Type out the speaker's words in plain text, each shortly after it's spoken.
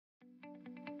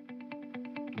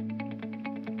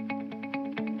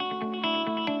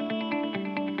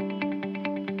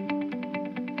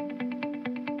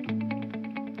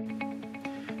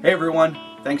Hey everyone,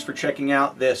 thanks for checking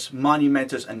out this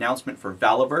monumentous announcement for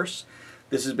Valaverse.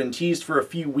 This has been teased for a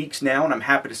few weeks now, and I'm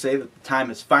happy to say that the time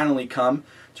has finally come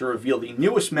to reveal the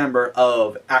newest member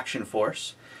of Action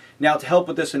Force. Now, to help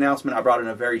with this announcement, I brought in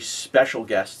a very special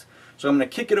guest. So I'm going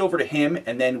to kick it over to him,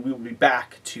 and then we will be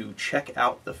back to check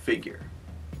out the figure.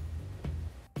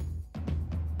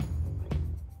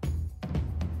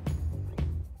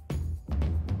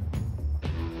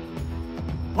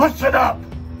 Listen up!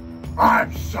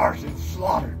 I'm Sergeant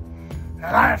Slaughter, and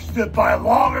I have stood by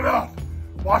long enough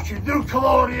watching New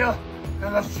Colonia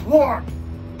and the Swarm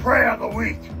prey on the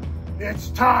weak. It's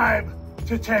time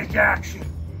to take action.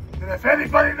 And if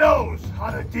anybody knows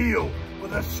how to deal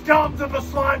with the scums and the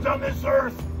slimes on this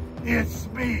earth, it's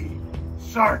me,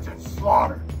 Sergeant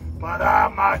Slaughter. But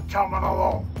I'm not coming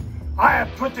alone. I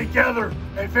have put together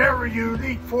a very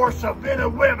unique force of men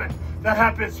and women that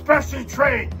have been specially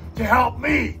trained to help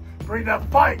me bring the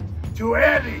fight to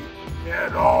any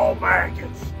and all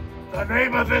maggots. The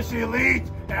name of this elite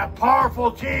and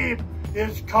powerful team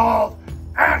is called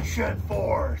Action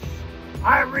Force.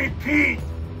 I repeat,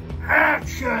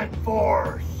 Action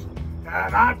Force.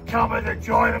 And I'm coming to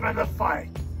join them in the fight.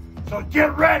 So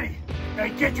get ready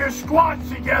and get your squads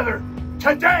together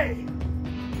today.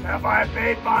 Have I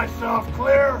made myself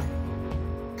clear?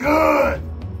 Good.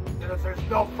 And if there's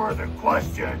no further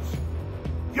questions,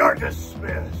 you're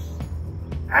dismissed.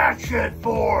 Action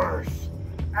Force!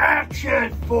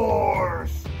 Action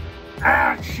Force!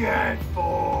 Action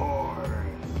Force!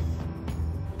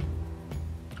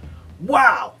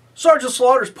 Wow! Sergeant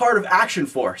Slaughter is part of Action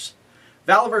Force.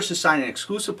 Valaverse has signed an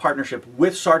exclusive partnership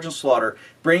with Sergeant Slaughter,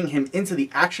 bringing him into the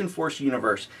Action Force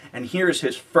universe, and here is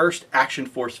his first Action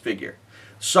Force figure.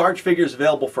 Sarge figure is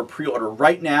available for pre-order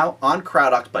right now on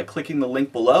Crowdox by clicking the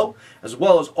link below, as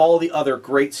well as all the other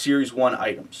great Series 1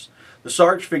 items. The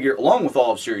Sarge figure, along with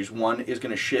all of Series 1, is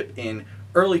going to ship in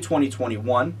early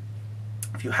 2021.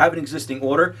 If you have an existing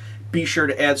order, be sure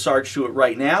to add Sarge to it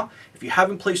right now. If you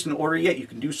haven't placed an order yet, you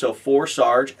can do so for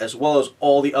Sarge, as well as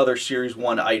all the other Series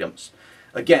 1 items.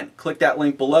 Again, click that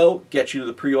link below, get you to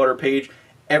the pre-order page.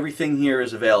 Everything here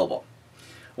is available.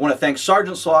 I want to thank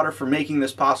Sergeant Slaughter for making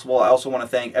this possible. I also want to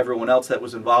thank everyone else that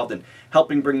was involved in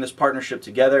helping bring this partnership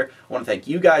together. I want to thank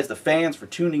you guys, the fans, for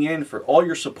tuning in, for all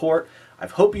your support. I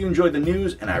hope you enjoyed the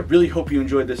news, and I really hope you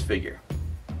enjoyed this figure.